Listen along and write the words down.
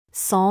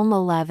Psalm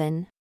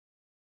 11.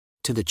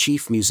 To the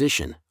chief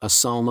musician, a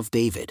psalm of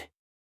David.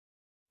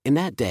 In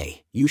that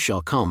day, you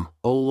shall come,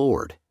 O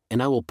Lord,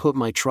 and I will put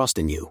my trust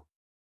in you.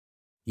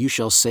 You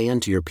shall say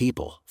unto your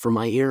people, for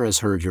my ear has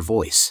heard your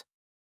voice.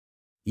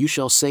 You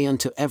shall say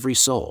unto every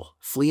soul,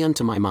 flee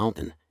unto my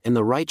mountain, and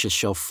the righteous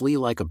shall flee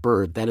like a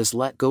bird that is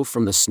let go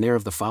from the snare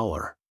of the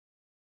fowler.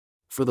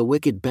 For the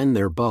wicked bend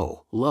their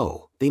bow,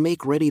 lo, they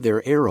make ready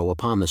their arrow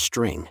upon the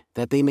string,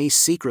 that they may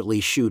secretly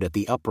shoot at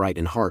the upright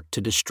in heart to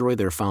destroy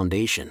their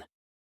foundation.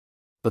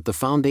 But the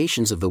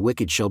foundations of the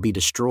wicked shall be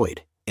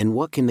destroyed, and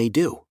what can they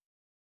do?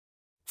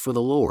 For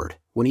the Lord,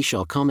 when he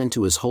shall come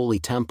into his holy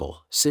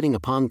temple, sitting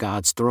upon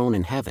God's throne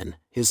in heaven,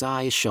 his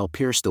eyes shall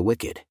pierce the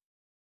wicked.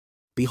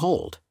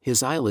 Behold,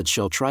 his eyelids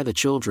shall try the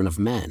children of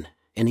men,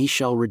 and he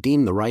shall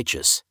redeem the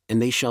righteous,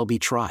 and they shall be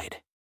tried.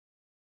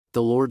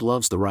 The Lord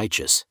loves the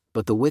righteous,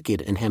 but the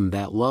wicked and him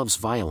that loves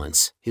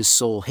violence, his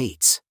soul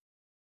hates.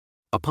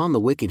 Upon the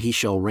wicked he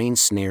shall rain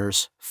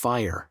snares,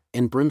 fire,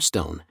 and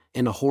brimstone,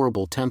 and a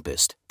horrible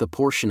tempest, the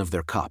portion of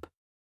their cup.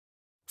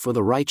 For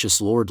the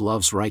righteous Lord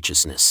loves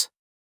righteousness.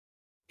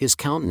 His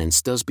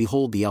countenance does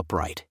behold the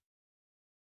upright.